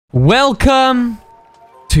Welcome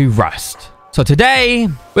to Rust. So today,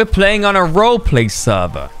 we're playing on a roleplay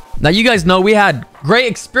server. Now, you guys know we had great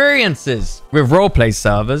experiences with roleplay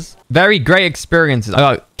servers. Very great experiences. I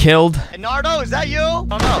got killed. Enardo, is that you? Oh,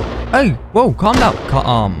 no. Hey, whoa, calm down.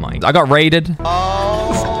 Oh, my. I got raided.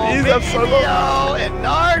 Oh,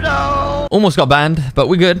 Enardo. Almost got banned, but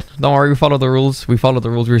we're good. Don't worry, we follow the rules. We follow the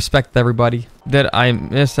rules. We respect everybody. Did I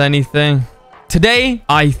miss anything? Today,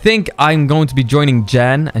 I think I'm going to be joining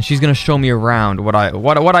Jen, and she's going to show me around what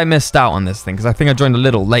I missed out on this thing, because I think I joined a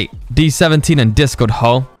little late. D17 and Discord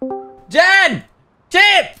ho. Jen!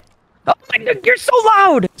 Chip! Oh my god, you're so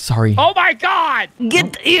loud! Sorry. Oh my god!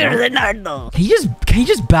 Get here, Enardo. Can you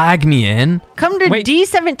just bag me in? Come to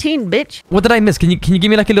D17, bitch. What did I miss? Can you give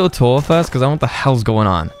me like a little tour first? Because I want the hell's going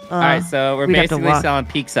on. All right, so we're basically selling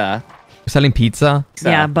pizza. We're selling pizza?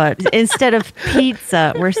 Yeah, but instead of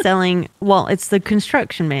pizza, we're selling, well, it's the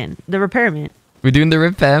construction man, the repairman. We're doing the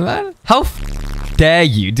repairman? How dare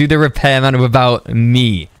you do the repairman without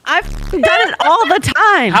me? I've done it all the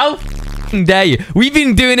time. How dare you? We've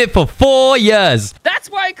been doing it for 4 years.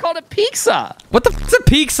 That's why I called it pizza. What the f***'s a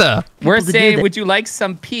pizza? We're saying, would you like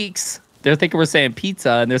some peaks? They're thinking we're saying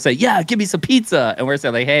pizza, and they're saying, yeah, give me some pizza. And we're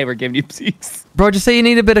saying, like, hey, we're giving you peaks. Bro, just say you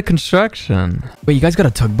need a bit of construction. Wait, you guys got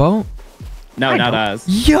a tugboat? No, not us.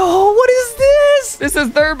 Yo, what is this? This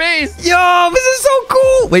is their base. Yo, this is so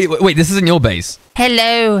cool. Wait, this isn't your base.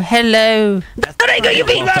 Hello. You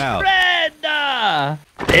be my friend.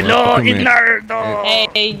 Hello, Enardo.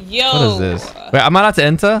 Hey, yo. What is this? Wait, am I allowed to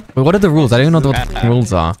enter? Wait, what are the rules? I don't even know what the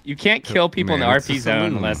rules are. You can't kill people in the RP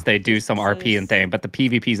zone unless they do some RP and thing, but the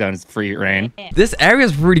PvP zone is free reign. This area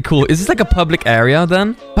is really cool. Is this like a public area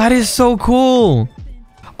then? That is so cool.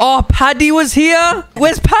 Oh, Paddy was here.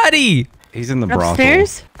 Where's Paddy? He's in the brothel.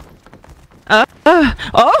 Upstairs? Yeah,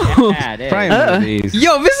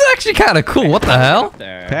 Yo, this is actually kind of cool. What the hell?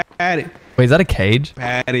 Patty. Wait, is that a cage?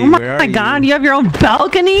 Patty, Oh my god, you have your own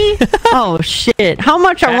balcony? Oh shit. How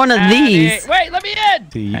much are one of these? Wait, let me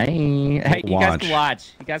in. Hey, you guys can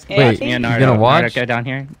watch. You guys can Wait, watch me and Enardo. you're gonna watch? Enardo, go down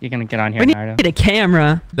here. You're gonna get on here, We need Enardo. to get a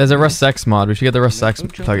camera. There's a Rust Sex mod. We should get the Rust Sex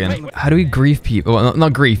plugin. How do we grief people? Well,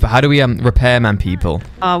 not grief, but how do we repairman people?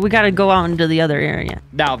 We gotta go out into the other area.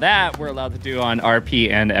 Now that we're allowed to do on RP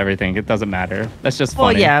and everything, it doesn't matter. That's just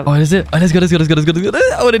funny. Well, yeah. Oh, is it? Oh, let's go. I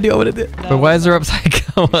want to do it. But why is there upside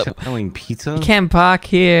down? Selling pizza? You can't park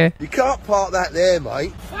here. You can't park that there,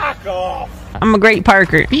 mate. Fuck off. I'm a great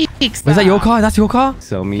parker. Was that your car? That's your car?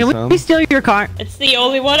 Sell me Can some. we steal your car? It's the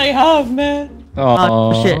only one I have, man.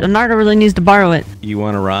 Oh shit, Enardo really needs to borrow it. You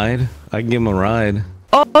want a ride? I can give him a ride.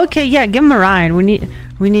 Oh, okay, yeah, give him a ride. We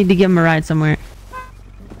need to give him a ride somewhere.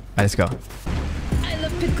 Alright, let's go. I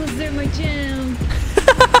love pickles, they're my jam.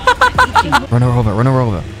 Run her over.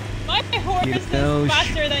 My horse is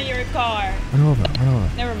faster than your car. Run over.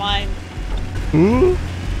 Never mind. Run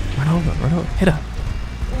over. Hit her.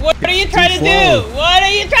 What are you trying to do?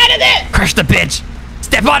 Crush the bitch.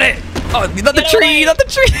 Step on it. Oh, not the Get tree. away. Not the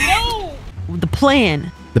tree. No. The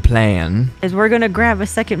plan The plan. is we're gonna grab a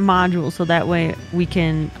second module so that way we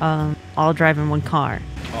can all drive in one car.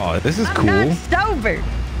 Oh, this is cool. I'm not sober.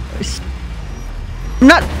 I'm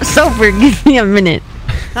not sober. Give me a minute.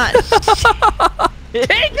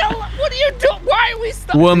 Hey, no, what are you doing? Why are we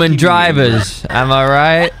stuck? Woman drivers. Am I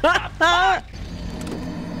right? No.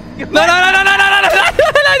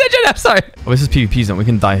 I'm sorry. Oh, this is PvP zone. We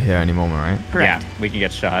can die here any moment, right? Yeah, we can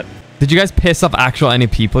get shot. Did you guys piss off any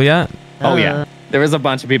people yet? Oh, yeah. There was a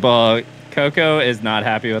bunch of people. Coco is not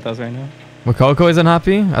happy with us right now. Makoko isn't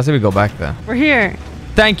happy? I say we go back there. We're here.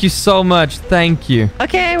 Thank you so much. Thank you.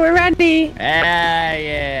 Okay, we're ready.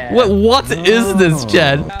 Yeah. What is this,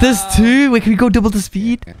 Jen? There's two? Wait, can we go double the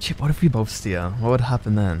speed? Chip, what if we both steer? What would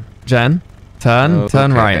happen then? Jen, turn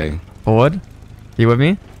right. Forward. You with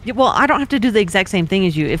me? Yeah, well, I don't have to do the exact same thing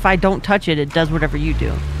as you. If I don't touch it, it does whatever you do.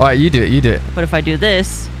 All right, you do it. But if I do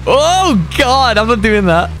this... Oh, God, I'm not doing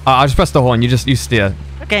that. I'll just press the horn. You steer.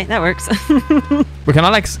 Okay, that works. But can I,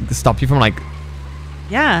 like, stop you from, like...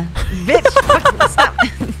 Yeah. Bitch, fucking stop.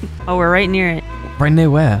 Oh, we're right near it. Right near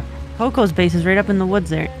where? Coco's base is right up in the woods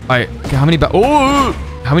there. All right, okay, how many bags? Oh!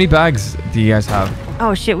 How many bags do you guys have?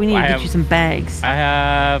 Oh, shit, we need to get you some bags. I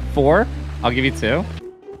have 4. I'll give you 2.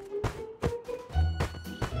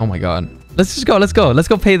 Oh, my God. Let's just go. Let's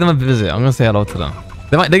go pay them a visit. I'm going to say hello to them.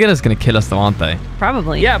 They're just going to kill us though, aren't they?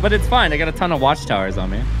 Probably. Yeah, but it's fine. I got a ton of watchtowers on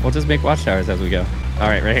me. We'll just make watchtowers as we go. All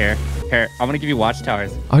right, right here. Here, I'm going to give you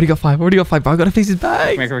watchtowers. I already got 5. But I got to face his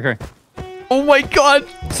bag. Come here. Oh, my God.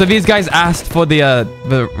 So these guys asked for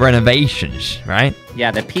the renovations, right? Yeah,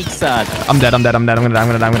 the pizza. I'm dead. I'm going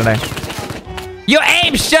to die. Your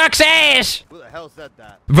aim sucks ass. hell said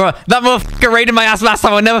that? Bro, that motherfucker raided my ass last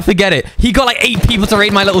time. I'll never forget it. He got like 8 people to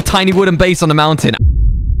raid my little tiny wooden base on the mountain.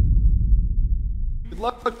 Good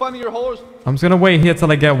luck finding your horse. I'm just gonna wait here till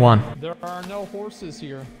I get one. There are no horses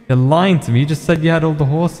here. You're lying to me. You just said you had all the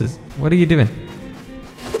horses. What are you doing?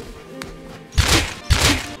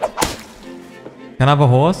 Can I have a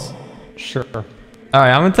horse? Sure. All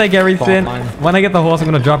right, I'm gonna take everything. Fine. When I get the horse, I'm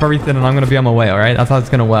gonna drop everything and I'm gonna be on my way, all right? That's how it's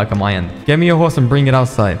gonna work on my end. Get me your horse and bring it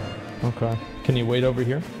outside. Okay. Can you wait over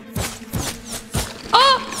here?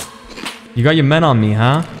 You got your men on me,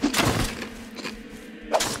 huh?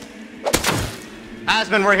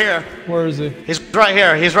 Asmon, we're here. Where is he? He's right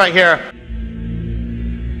here. He's right here.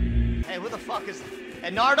 Hey, who the fuck is...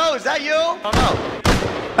 Enardo, is that you? Oh, no.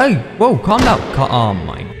 Hey, whoa, calm down. Oh,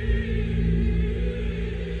 my.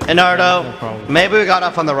 Enardo, maybe we got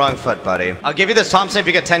off on the wrong foot, buddy. I'll give you this Thompson if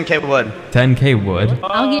you get 10k wood. 10k wood.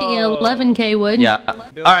 I'll get you 11k wood. Yeah.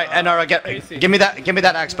 All right, Enardo, give me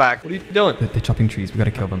that axe back. What are you doing? They're chopping trees. We gotta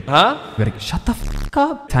kill them. Huh? We gotta... Shut the fuck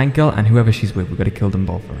up. Tank girl and whoever she's with, we gotta kill them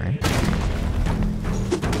both, all right?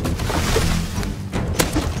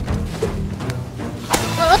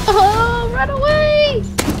 Oh, run away!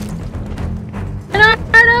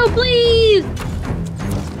 Enardo, please!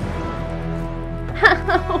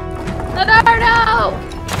 Enardo!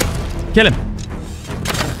 Kill him.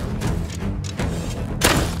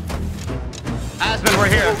 Asmon, we're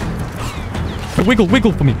here.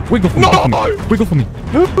 Wiggle for me. Wiggle for me. Wiggle for me.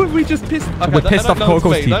 We just pissed. Okay, We're pissed off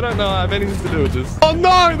Coco's team. I don't know. I have anything to do with this. Oh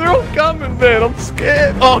no, they're all coming, man. I'm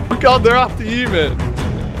scared. Oh god, they're after you, man.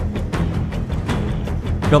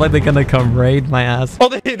 I feel like they're gonna come raid my ass. Oh,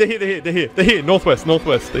 they're here. Northwest.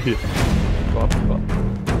 They're here. Go up.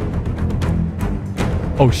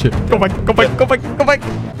 Oh shit. Go back. Take cover!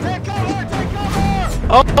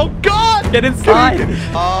 Oh god! Get inside.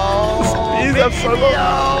 Oh, Jeez, I'm so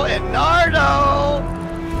video, Enardo!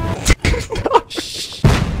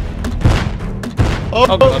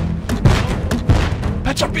 Oh god.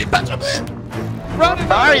 Patch up it. Run,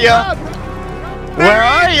 Where are ya? Where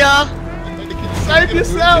are ya? Save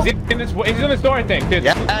yourself. He's in the store, I think. Dude.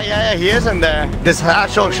 Yeah, he is in there. This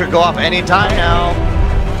hatchel should go off any time now.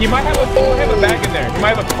 He might have a bag in there. He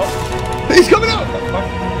might have a... He's coming out.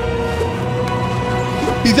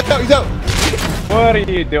 He's out. What are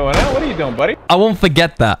you doing, huh? What are you doing, buddy? I won't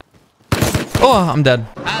forget that. Oh, I'm dead.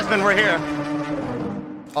 Asmon, we're here.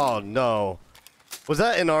 Oh no. Was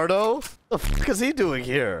that Enardo? The fuck is he doing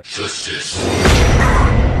here?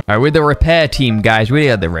 All right, we're the repair team, guys. We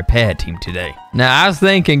are the repair team today. Now, I was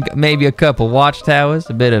thinking maybe a couple watchtowers,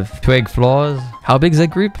 a bit of twig floors. How big is that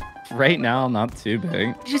group? Right now, not too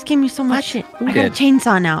big. You just gave me so much shit. I got a did?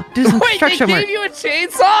 chainsaw now. Do some Wait, they construction gave work. you a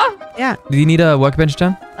chainsaw? Yeah. Do you need a workbench,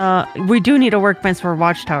 Jen? We do need a workbench for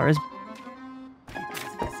watchtowers.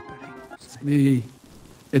 It's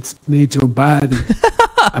me, Joe Biden.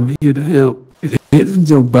 I'm here to help. It's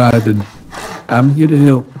Joe Biden. I'm here to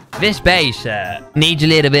help. This base needs a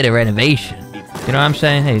little bit of renovation. You know what I'm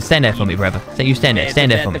saying? Hey, stand there for me, brother. Say you stand there.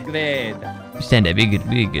 Stand there for me. You stand there. Be good.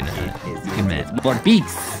 Be good. Good man. More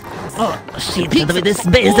beaks. Oh, shit. This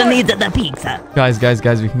base needs the pizza. Guys,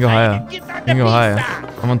 we can go higher. We can go higher.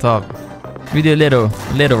 I'm on top. We do a little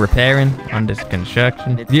repairing on this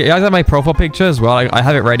construction. You guys have my profile picture as well. I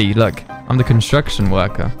have it ready. Look, I'm the construction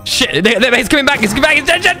worker. Shit, it's coming back. It's coming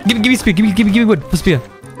back. Jen. Give me spear. Give me wood for spear.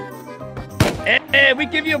 Hey, we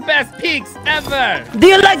give you best peaks ever. Do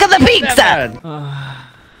you like the pizza?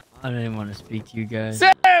 I don't even want to speak to you guys.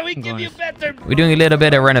 Sir, we give you better. We're doing a little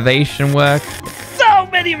bit of renovation work. So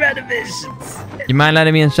many renovations. You mind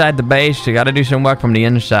letting me inside the base? You gotta do some work from the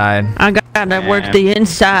inside. I gotta work the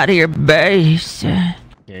inside of your base.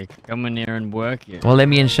 Okay, come in here and work it. Well, let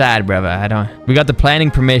me inside, brother. We got the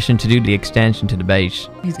planning permission to do the extension to the base.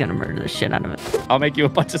 He's gonna murder the shit out of it. I'll make you a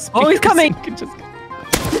bunch of speakers. Oh, he's coming. You can just...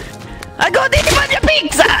 I got this for your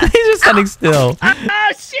pizza. He's just standing still.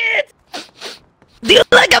 Oh, shit. Do you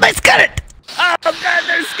like my skirt? Oh, God,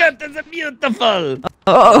 their skirt is beautiful.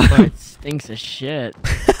 Oh. Oh, it stinks of shit.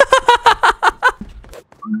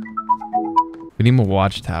 We need more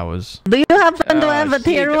watchtowers. Do you happen to have a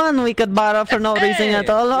tier 1 we could borrow for no reason at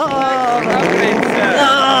all?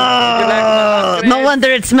 Oh, no wonder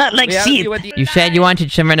it smelled like shit. You said you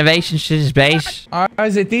wanted some renovations to this base.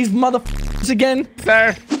 Is it these motherfuckers again?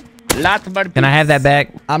 Sir, lot more Can I have that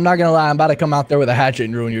back? I'm not gonna lie, I'm about to come out there with a hatchet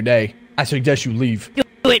and ruin your day. I suggest you leave. Do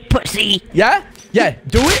it, pussy. Yeah? Yeah,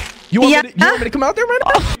 do it? You want, me to come out there right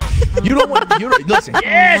now? You don't want listen.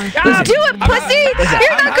 Yes, Do it, pussy.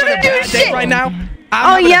 You're not gonna do shit right now.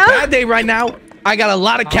 Oh, yeah? Bad day right now. I got a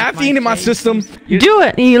lot of caffeine in my system. Do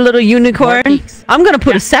it, you little unicorn. I'm gonna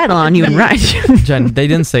put a saddle on you and ride you. Jen, they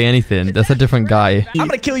didn't say anything. That's a different guy. I'm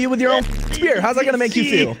gonna kill you with your own spear. How's that gonna make you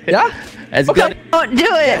feel? Yeah? That's Okay. good. Don't do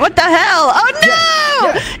it. What the hell? Oh no!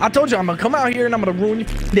 Yeah. I told you I'm gonna come out here and I'm gonna ruin your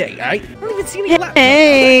day, alright? I don't even see any left.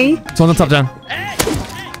 Hey, It's on the top, Jen.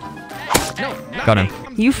 Got him.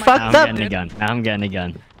 you fucked I'm up. getting a gun. I'm getting a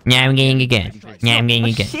gun. Yeah, I'm getting again. Yeah, I'm getting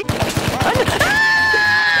again.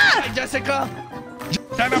 Hi, Jessica.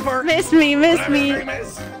 Jennifer. Miss me, miss me,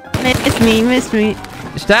 miss me, miss me.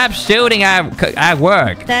 Stop shooting at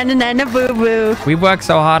work. Na na na na boo boo. We work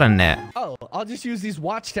so hard on that. Oh, I'll just use these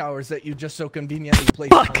watchtowers that you just so conveniently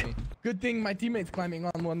placed on me. Good thing my teammate's climbing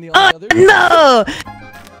on one the other. No!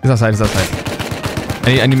 He's outside. He's outside.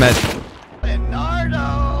 I need med.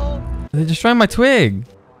 Enardo! They're destroying my twig.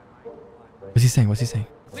 What's he saying? What's he saying?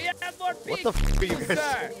 We have more What the f are you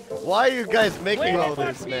guys? Why are you guys making all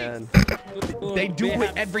this, man? They do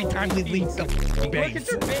it every time we leave the base.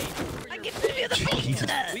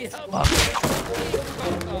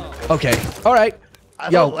 Okay, alright.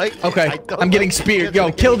 Yo, okay, I'm getting speared.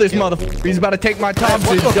 Yo, kill this motherfucker. He's about to take my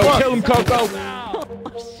Thompson. Yo, kill him, Coco.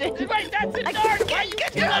 Wait, that's a dark. Why you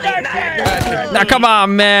get dark? Now come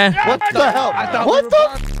on, man. What the hell? thought What we the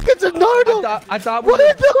were f? It's Enardo! I thought What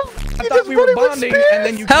I thought we were bonding, and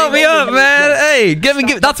then you Help me up, man. Hey, give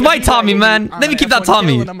me. That's my Tommy, man. Let me keep that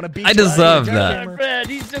Tommy. I deserve that. Friend,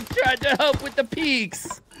 he's just trying to help with the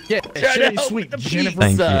peaks. Yeah, Trying to sweet help with the Jennifer.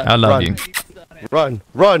 Thank you. I love you. Run,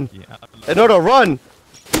 run. Enardo, run!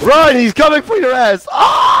 Run! He's coming for your ass!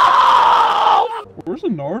 Oh! Where's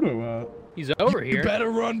Enardo at? He's over You here. better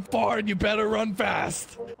run far and you better run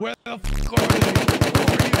fast. Where the f are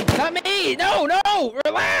they? Not me. No, no.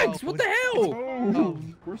 Relax. What the hell? Oh,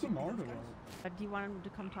 where's Enardo at? Do you want him to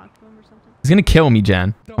come talk to him or something? He's gonna kill me,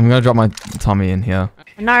 Jan. I'm gonna drop my Tommy in here.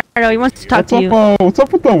 Enardo, he wants to talk What's to you. up, what's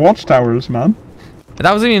up with the watchtowers, man?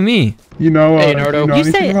 That wasn't even me. You know, Hey, Enardo. you know Did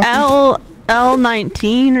you say anything about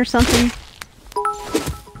L19 or something?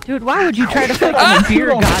 Dude, why would you try to fight a beer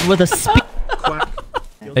god with a spear?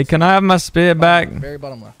 Hey, can I have my spear back? Very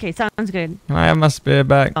bottom left. Okay, sounds good. Can I have my spear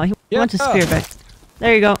back? Oh, he wants a spear back.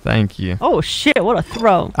 There you go. Thank you. Oh shit, what a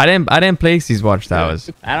throw. I didn't place these watchtowers.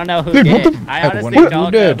 I don't know who Dude, what did. the- I honestly What- don't who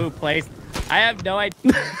know did? who placed. I have no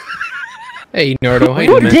idea. Hey, Enardo.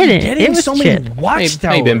 Who did it? It was so shit. many watchtowers.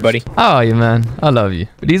 How you been, buddy? Oh, you man. I love you.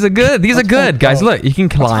 These are good. These are good, guys. Look, you can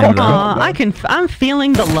climb them. I'm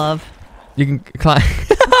feeling the love. You can climb.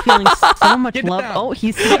 Feeling so much Get love. down. Oh,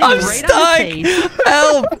 he's sitting I'm right on the face. stuck.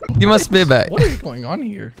 Help! Give my spear back. What is going on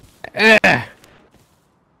here?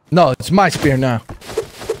 No, it's my spear now.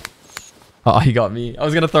 Oh, he got me. I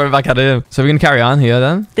was gonna throw it back at him. So we're gonna carry on here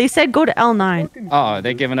then. They said go to L9. Oh,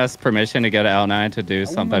 they giving us permission to go to L9 to do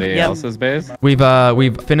somebody Yep. else's base?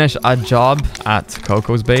 We've finished our job at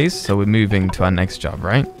Coco's base, so we're moving to our next job,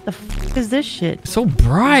 right? The f is this shit? It's so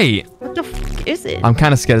bright. What the f is it? I'm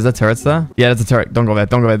kind of scared. Is that turrets there? Yeah, there's a turret. Don't go there.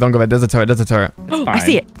 Don't go there. Don't go there. There's a turret. There's a turret. I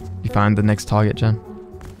see it. You find the next target, Jen.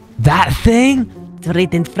 That thing? It's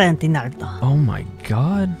right in front, Enardo. Oh my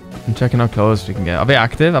god. I'm checking how close we can get. Are they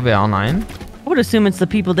active? Are they online? I would assume it's the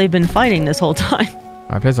people they've been fighting this whole time.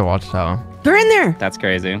 Alright, place a watchtower. They're in there. That's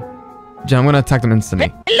crazy. Jen, I'm gonna attack them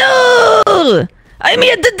instantly. Hello! I'm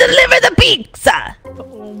here to deliver the pizza.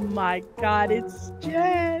 Oh my god, it's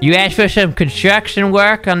Jen. You asked for some construction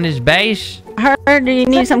work on this base? I heard you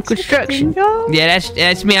need some construction. Yeah,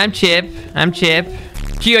 that's me. I'm Chip. I'm Chip.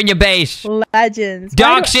 Q on your base. Legends.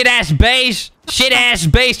 Dog shit ass base. Shit ass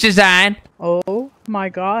base design. Oh my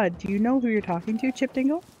god, do you know who you're talking to,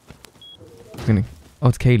 Chipdingle? Oh,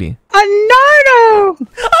 it's Kaylee. Enardo!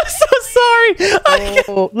 I'm so sorry.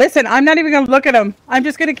 Oh, listen, I'm not even gonna look at him. I'm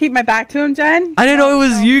just gonna keep my back to him, Jen. I didn't know it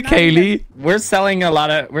was you, Kaylee. We're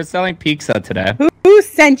selling pizza today. Who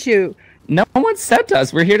sent you? No one sent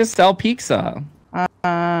us. We're here to sell pizza.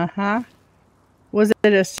 Uh-huh. Was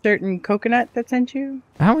it a certain coconut that sent you?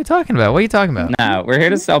 How are we talking about? What are you talking about? No, we're here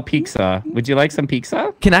to sell pizza. Would you like some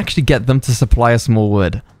pizza? Can actually get them to supply us more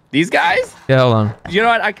wood. These guys? Yeah, hold on. You know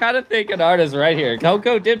what? I kind of think Enardo's right here.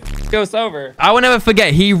 Coco did go us over. I will never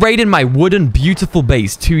forget, he raided my wooden, beautiful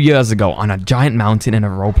base 2 years ago on a giant mountain in a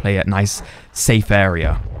roleplay at nice, safe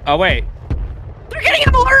area. Oh, wait. They're getting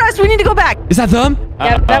ML arrest. We need to go back. Is that them?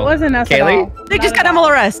 Yeah, that wasn't us at Kaylee? all. They just got ML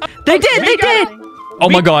arrest. They did. They did. Oh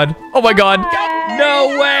my god. Oh my god.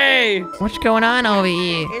 No way. What's going on over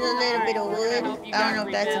here? There's a little bit of wood. I don't know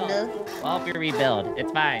if that's enough. I'll help you rebuild.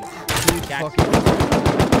 It's fine. Please stop.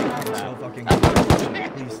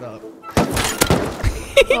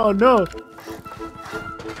 Oh no.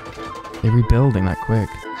 They're rebuilding that quick.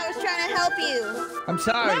 I was trying to help you. I'm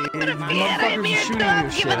sorry. The motherfuckers are shooting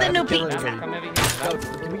you. Shit. the new Kill pizza. everybody. Yo,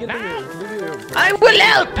 can we get the... I will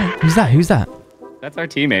help. Who's that? Who's that? That's our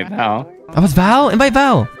teammate, Val. That was Val? Invite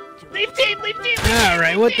Val. Leave team. All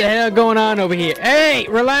right, what the hell going on over here? Hey,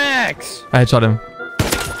 relax. I headshot him.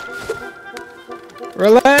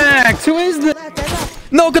 Relax. Who is this?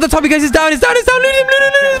 No, because the Tommy guys is down. It's down. Loot him.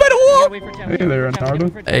 He's by the wall. Hey there,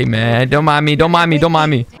 Enardo. Hey, man. Don't mind me.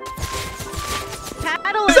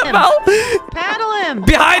 Paddle him. Val? Paddle him.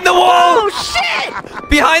 Behind the wall. Oh, shit.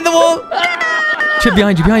 Behind the wall. Chip,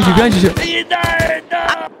 behind you. Chip.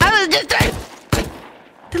 I was just trying.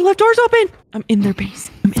 The left door's open. I'm in their base.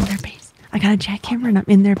 I got a jackhammer and I'm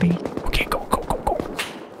in their base. Okay, go.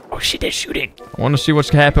 Oh, shit, they're shooting. I want to see what's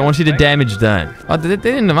happening. I want to see the damage done. Oh, they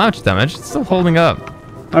didn't have much damage. It's still holding up.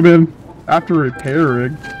 I'm in. After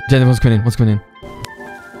repairing. Jen, what's going in?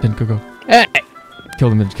 Jen, go. Hey.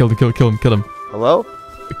 Kill him. Kill him. Hello?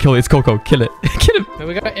 Kill it. It's Coco. Kill it. Kill him. So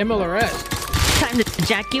we got Emma Lorette. Time to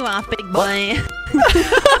jack you off, big boy.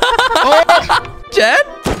 Oh, Jen?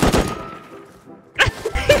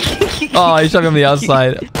 Oh, he shot me on the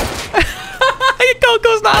outside.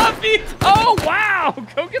 Coco's not happy. Oh, wow.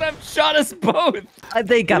 Coconut shot us both. I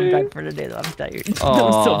think I'm done for today, though. I'm tired. That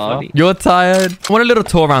was so funny. You're tired? I want a little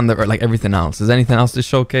tour around like everything else. Is there anything else to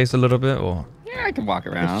showcase a little bit? Or? Yeah, I can walk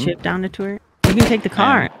around. Chip down the tour. You can take the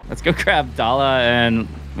car. Let's go grab Dala and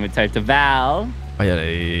let me type to Val. Oh,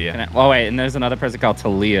 yeah. Oh, wait. And there's another person called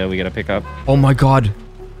Talia we got to pick up. Oh, my God.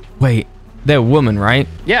 Wait. They're a woman, right?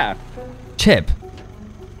 Yeah. Chip.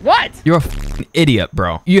 What? You're a f***ing idiot,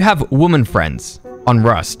 bro. You have woman friends on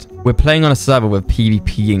Rust. We're playing on a server with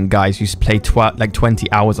PvPing guys who play like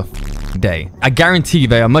 20 hours a day. I guarantee you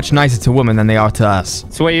they are much nicer to women than they are to us.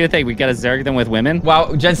 So what do you think? We gotta zerg them with women?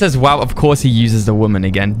 Wow, Jen says, wow, of course he uses the woman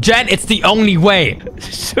again. Jen, it's the only way.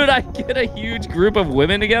 Should I get a huge group of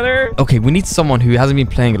women together? Okay, we need someone who hasn't been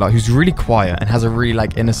playing a lot, who's really quiet and has a really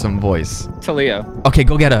like innocent voice. Talia. Okay,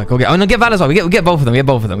 go get her. Oh, no, get Val as well. We get both of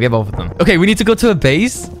them. Okay, we need to go to a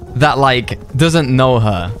base that like doesn't know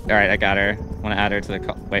her. All right, I got her. Want to add her to the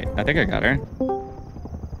call? Wait, I think I got her.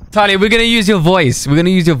 Talia, we're gonna use your voice. We're gonna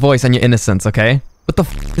use your voice and your innocence, okay? What the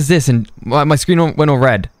f is this? And my screen went all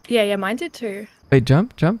red. Yeah, mine did too. Wait,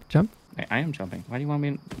 jump. Wait, I am jumping. Why do you want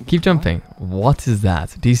me to... Keep jumping. What is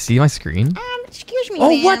that? Do you see my screen? Excuse me, Oh,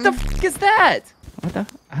 ma'am. what the f is that? What the...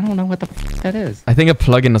 I don't know what the f that is. I think a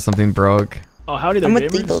plugin or something broke. Oh, howdy there, I'm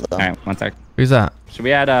with gamers. Lethal, though. All right, one sec. Who's that? Should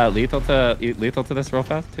we add lethal to this real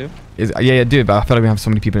fast too? Yeah, do it, but I feel like we have so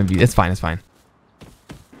many people in view. It's fine.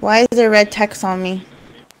 Why is there red text on me?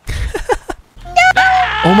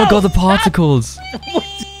 Oh my god, the particles.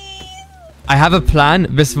 I have a plan.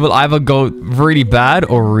 This will either go really bad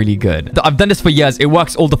or really good. I've done this for years. It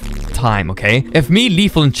works all the time, okay? If me,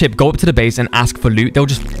 Lethal, and Chip go up to the base and ask for loot, they'll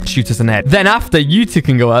just shoot us in the head. Then after, you two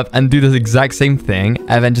can go up and do the exact same thing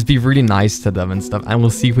and then just be really nice to them and stuff. And we'll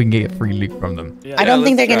see if we can get free loot from them. I don't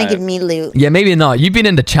think they're going to give me loot. Yeah, maybe not. You've been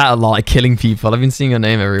in the chat a lot, like killing people. I've been seeing your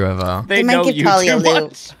name everywhere, though. They might give Talia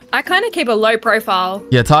loot. I kind of keep a low profile.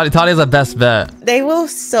 Yeah, Talia's our best bet. They will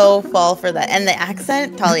so fall for that. And the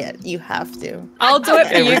accent, Talia, you have to. I'll do it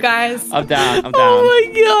for you guys. I'm down. Oh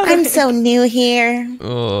my god. I'm so new here.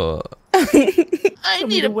 Oh. I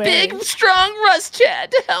need a big, strong Rust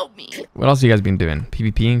Chad to help me. What else have you guys been doing?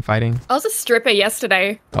 PvPing, fighting? I was a stripper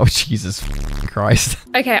yesterday. Oh, Jesus Christ.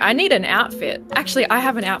 Okay, I need an outfit. Actually, I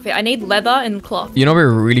have an outfit. I need leather and cloth. You know what a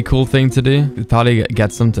really cool thing to do? Talia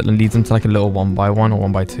gets them to leads them to like a little 1x1 or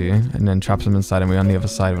 1x2 and then traps them inside and we're on the other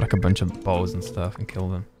side with like a bunch of bows and stuff and kill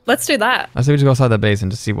them. Let's do that. I say we just go outside the base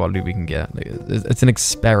and just see what loot we can get. Like, it's an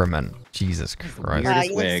experiment. Jesus Christ. Wow,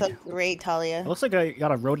 you look so great, Talia. It looks like I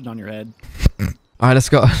got a rodent on your head. All right, let's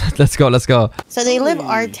go. Let's go. So they live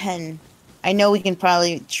R10. I know we can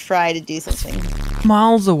probably try to do something.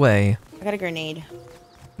 Miles away. I got a grenade.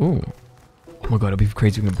 Ooh. Oh my god, it'd be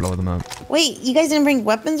crazy if we can blow them up. Wait, you guys didn't bring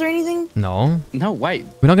weapons or anything? No. No, wait.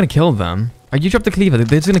 We're not going to kill them. You drop the cleaver.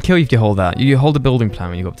 They're just going to kill you if you hold that. You hold the building plan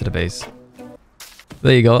when you go up to the base.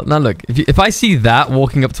 There you go. Now look, if I see that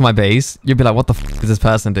walking up to my base, you'll be like, what the f is this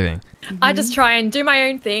person doing? I just try and do my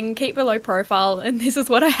own thing, keep a low profile, and this is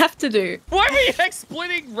what I have to do. Why are we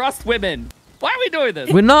exploiting Rust women? Why are we doing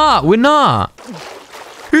this? We're not.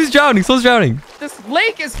 Who's drowning? Someone's drowning. This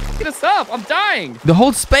lake is f***ing us up. I'm dying. The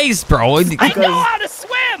whole space, bro. I know how to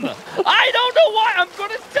swim. I don't know why I'm going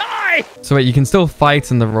to die. So wait, you can still fight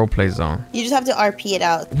in the roleplay zone. You just have to RP it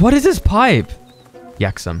out. What is this pipe?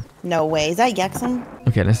 Yaxum. No way. Is that Yaxum?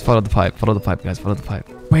 Okay, let's follow the pipe. Follow the pipe, guys. Follow the pipe.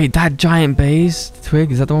 Wait, that giant base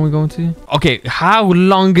twig, is that the one we're going to? Okay, how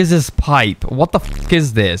long is this pipe? What the f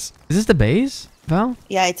is this? Is this the base? Val?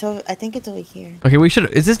 Yeah, I think it's over here. Okay, we should.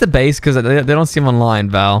 Is this the base? Because they don't see him online,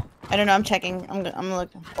 Val. I don't know. I'm checking. I'm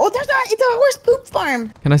looking. Oh, it's a horse poop farm.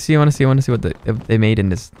 Can I see? I want to see what they made in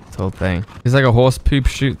this whole thing. It's like a horse poop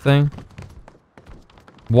shoot thing.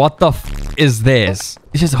 What the f is this?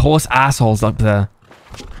 It's just horse assholes up there.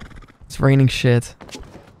 It's raining shit.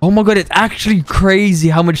 Oh my god, it's actually crazy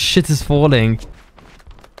how much shit is falling.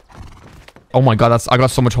 Oh my god, I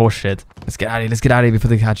got so much horse shit. Let's get out of here. Let's get out of here before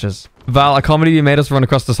they catch us. Val, I can't believe you made us run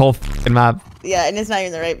across this whole f***ing map. Yeah, and it's not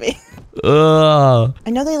even the right base. Ugh. I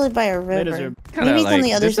know they live by a river. Maybe it's on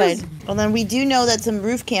the other side. Well, then we do know that some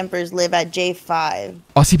roof campers live at J5.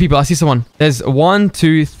 I see people. I see someone. There's 1,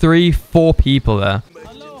 2, 3, 4 people there.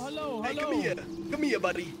 Come here,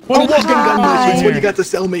 buddy. What you got to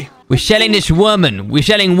sell me? We're selling this woman. We're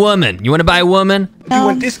selling woman. You want to buy a woman? Do you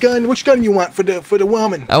want this gun? Which gun you want for the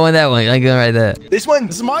woman? I want that one. I go right there. This one?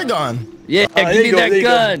 This is my gun. Yeah, give me that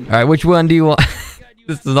gun. All right, which one do you want?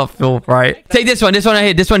 This does not feel right. Take this one. This one right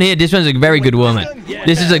here. This one here. This one's a very good woman.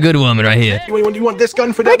 This is a good woman right here. You want this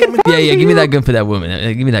gun for that woman? Yeah. Give me that gun for that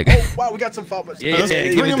woman. Give me that gun. Oh, wow, we got some followers. Let's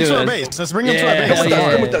bring him to our base. Let's bring him to our base.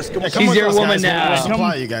 Come with us. Come with us. She's your woman now. We'll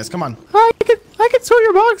supply you guys. Come on. I can sort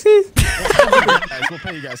your boxes. We'll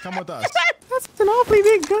pay you guys. Come with us. That's an awfully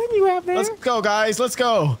big gun you have there. Let's go, guys. Let's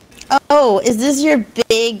go. Oh, is this your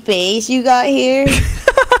big base you got here?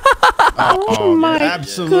 Oh my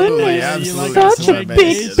absolutely, goodness. absolutely. Such a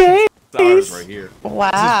big base. Right here.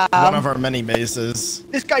 Wow. One of our many bases.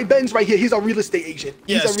 This guy Ben's right here. He's our real estate agent.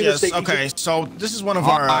 Yes. Okay, so this is one of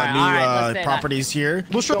our new properties here.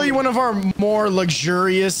 We'll show you one of our more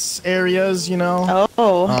luxurious areas, you know.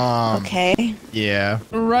 Oh. Okay. Yeah.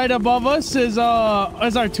 Right above us is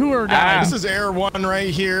our tour guide. This is Air 1 right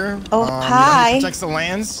here. Oh, hi. Protects the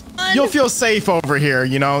lands. You'll feel safe over here,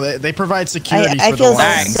 you know. They provide security I for the feel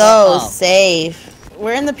lands. so safe.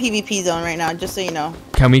 We're in the PvP zone right now, just so you know.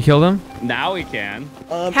 Can we kill them? Now we can.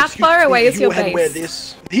 How far away is your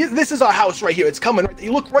base? This is our house right here. It's coming.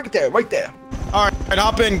 You look right there. All right,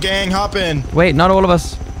 hop in, gang. Hop in. Wait, not all of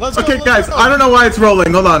us. Let's go. Okay, guys. I don't know why it's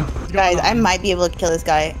rolling. Hold on. Guys, I might be able to kill this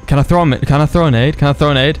guy. Can I throw him? Can I throw an aid? Can I throw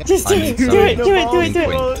an aid? Just do it. Do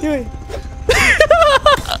it.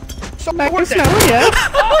 So what's that?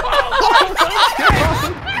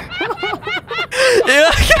 They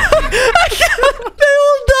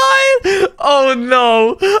all died. Oh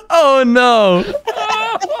no. Oh no.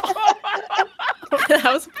 That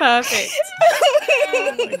was perfect.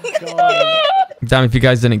 Damn, if you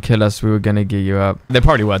guys didn't kill us, we were gonna get you up. They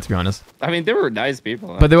probably were, to be honest. I mean, they were nice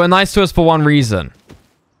people. But they were nice to us for one reason.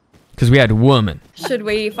 Because we had woman. Should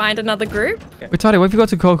we find another group? Wait, Toddy, what have you got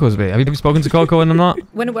to Coco's bit? Have you spoken to Coco and I'm not?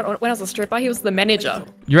 When I was a stripper, he was the manager.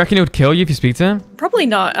 You reckon he would kill you if you speak to him? Probably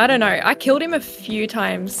not. I don't know. I killed him a few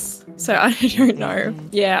times. So I don't know.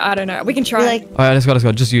 Yeah, I don't know. We can try. Alright, let's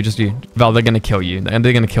go. Just you. Val, they're gonna kill you. And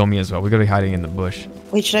they're gonna kill me as well. We're gonna be hiding in the bush.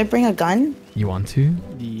 Wait, should I bring a gun? You want to?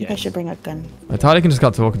 Yes. I should bring a gun. Toddy can just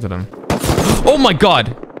start talking to them. Oh my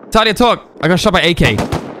god! Toddy, talk! I got shot by AK.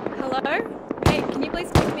 Hello? Hey, can you please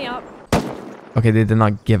pick me up? Okay, they did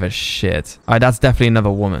not give a shit. Alright, that's definitely another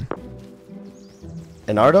woman.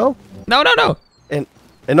 Enardo? No.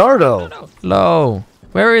 Enardo. Hello.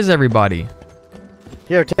 Where is everybody?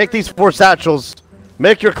 Here, take these 4 satchels.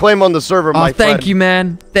 Make your claim on the server, my friend. Thank you,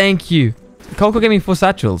 man. Thank you. Coco gave me 4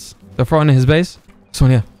 satchels. They're throwing in his base. This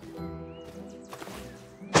one here.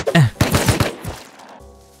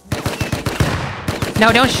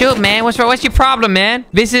 No, don't shoot, man. What's your problem, man?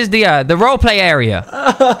 This is the roleplay area.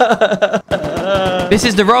 This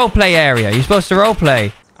is the roleplay area. You're supposed to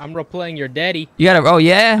roleplay. I'm roleplaying your daddy. You gotta. Oh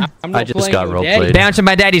yeah. I just got roleplayed. Bouncing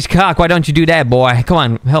my daddy's cock. Why don't you do that, boy? Come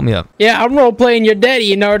on, help me up. Yeah, I'm roleplaying your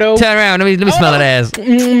daddy, Enardo. Turn around. Let me smell that ass.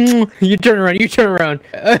 You turn around.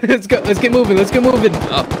 Let's go. Let's get moving.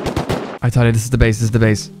 Oh. I told you this is the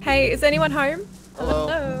base. Hey, is anyone home?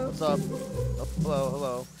 Hello. What's up?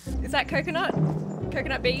 Hello. Is that Coconut?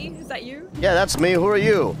 CoconutB? Is that you? Yeah, that's me. Who are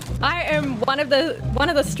you? I am one of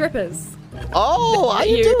the strippers. Oh, how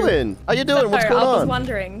you doing? What's going on? I was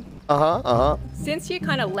wondering. Uh-huh. Since you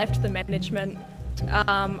kind of left the management,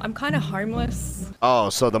 I'm kind of homeless. Oh,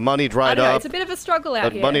 so the money dried up. It's a bit of a struggle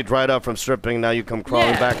out here. The money dried up from stripping. Now you come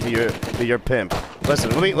crawling back to your pimp. Listen,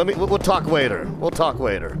 we'll talk later.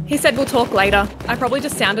 He said we'll talk later. I probably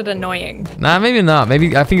just sounded annoying. Nah, maybe not.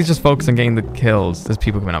 Maybe I think it's just focused on getting the kills. There's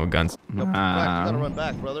people coming out with guns. Gotta run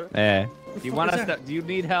back, brother. Yeah. Do you want us to? Do you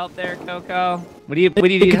need help there, Coco? What do you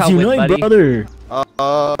need help with, buddy? Brother.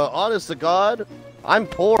 Honest to God, I'm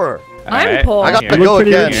poor. I'm poor. I got to go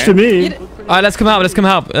again. To me. right, let's come help. Let's come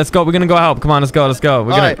help. Let's go. We're gonna go help. Come on, let's go. Let's go.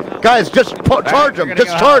 We're gonna. Right, guys, just charge him.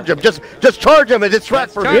 Just charge him. Just charge him and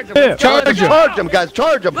distract for me. Charge him, guys.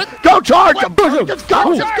 Charge him. Go charge him. Just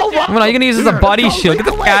go. Just go. Come on, you're gonna use this as a body shield. Get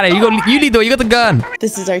the fuck out of here. You lead the way. You got the gun.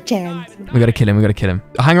 This is our chance. We gotta kill him. We gotta kill him.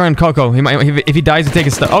 Hang around, Coco. He might. If he dies, we take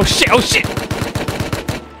his stuff. Oh shit. Oh shit.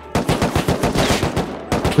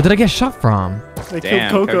 Where did I get shot from? They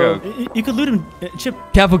killed Coco. You could loot him, Chip.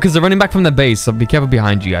 Careful, because they're running back from the base, so be careful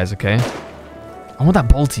behind you guys, okay? I want that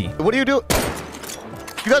bolty. What do you do?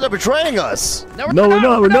 You guys are betraying us. No, we're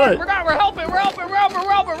not. We're helping. We're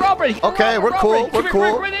helping. Okay, we're cool. We're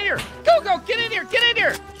cool. Right in here. Go. Get in here. Get in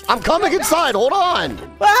here. I'm coming inside. Hold on.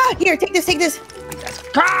 Ah, here, take this. Take this.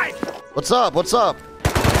 Christ. What's up? What's up?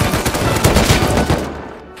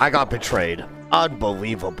 I got betrayed.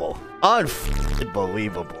 Unbelievable.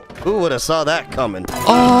 Unbelievable. Who would have saw that coming?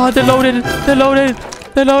 Oh, they're loaded. They're loaded.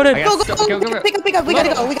 They're loaded. Go. Pick up. We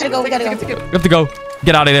gotta go. We gotta go. We have to go.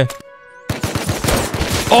 Get out of here.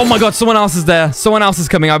 Oh my god, someone else is there. Someone else is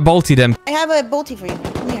coming. I bolted him. I have a bolty for you.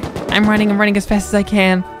 Come here. I'm running as fast as I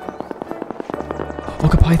can.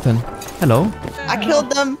 Look at Python. Hello. I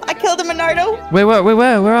killed them, Enardo. Wait,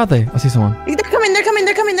 where are they? I see someone. They're coming.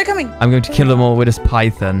 I'm going to kill them all with this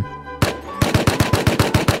Python.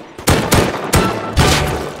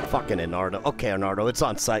 Fucking Enardo. Okay, Enardo, it's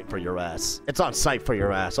on site for your ass. It's on site for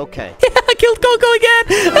your ass. Okay. I killed Coco again.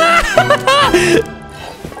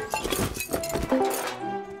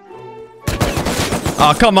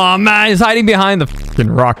 Oh, come on, man. He's hiding behind the fucking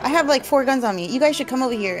rock. I have like 4 guns on me. You guys should come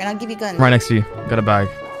over here and I'll give you guns. Right next to you. Got a bag.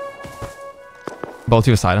 Bolt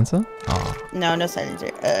you a silencer? Oh. No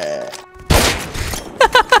silencer.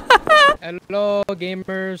 Hello,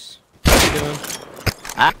 gamers. How you doing?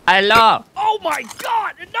 Hello. Oh my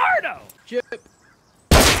god, Enardo. Chip.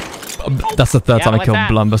 That's the third time I killed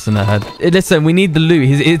Blumbus in the head. Listen, we need the loot.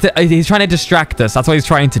 He's trying to distract us. That's what he's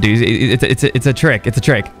trying to do. It's a trick. It's a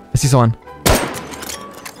trick. I see someone.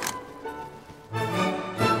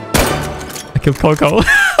 I killed Coco.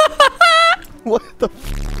 What the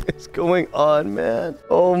f is going on, man?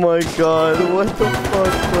 Oh my god. What the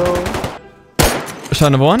fuck, bro?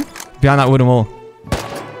 Shot number 1. Behind that wooden wall.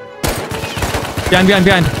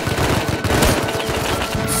 Behind.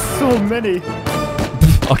 So many.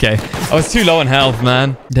 Okay. I was too low on health,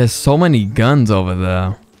 man. There's so many guns over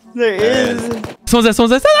there. There is. Someone's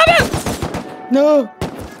there. No.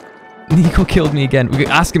 Nico killed me again. We could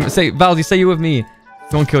ask him. Say, Valzy, say you with me.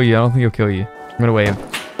 He won't kill you. I don't think he'll kill you. I'm gonna wave.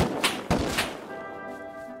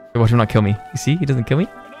 Watch him not kill me. You see? He doesn't kill me.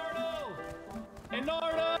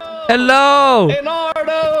 Enardo! Hello!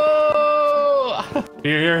 Enardo!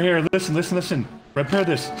 Here. Listen. Repair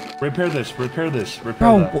this.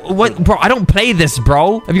 Bro, what? Bro, I don't play this,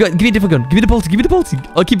 bro. Have you got? Give me a different gun. Give me the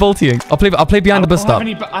bolty. I'll keep boltying. I'll play behind the bus stop.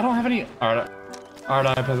 I don't have any. Alright.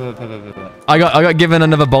 I got given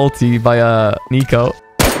another bolty by Nico.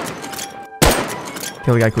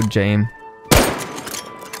 Kill a guy called James.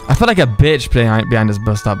 I feel like a bitch behind this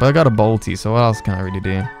bus stop, but I got a bolty, so what else can I really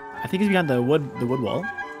do? I think he's behind the wood wall.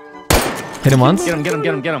 Hit him once. Get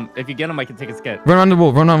him. If you get him, I can take his skit. Run around the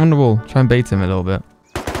wall. Try and bait him a little bit.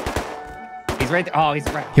 He's right there. Oh, he's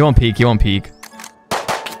right. He won't peek. Got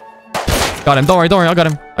him. Don't worry. I got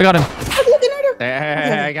him.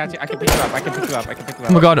 Hey, I got you. I can pick you up.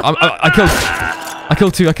 Oh my god. I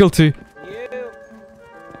killed two.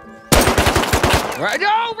 Right here,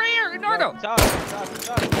 Enardo.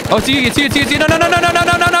 Oh, it's you.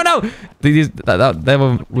 No. They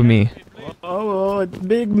were with me. Oh, it's a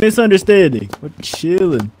big misunderstanding. We're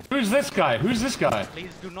chilling. Who's this guy?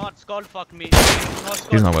 Please do not skull fuck me.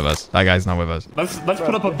 He's not with us. That guy's not with us. Let's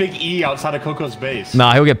put up a big E outside of Coco's base.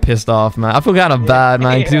 Nah, he'll get pissed off, man. I feel kind of bad,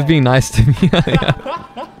 man, because he was being nice to me.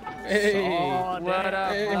 Hey, what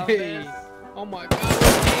up, hey. Oh my god.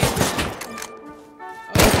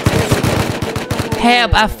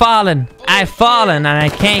 Help, I've fallen and I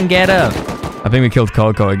can't get up. I think we killed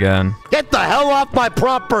Coco again. Get the hell off my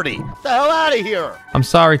property. Get the hell out of here. I'm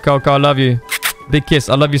sorry, Coco. I love you. Big kiss.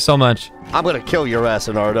 I love you so much. I'm gonna kill your ass,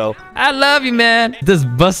 Enardo. I love you, man. This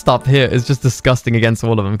bus stop here is just disgusting against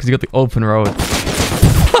all of them because you got the open road.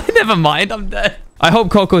 Never mind, I'm dead. I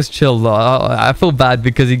hope Coco's chill though. I feel bad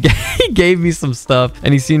because he gave me some stuff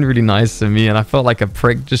and he seemed really nice to me and I felt like a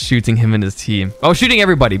prick just shooting him and his team. I was shooting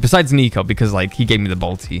everybody besides Nico because like he gave me the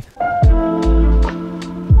bolty.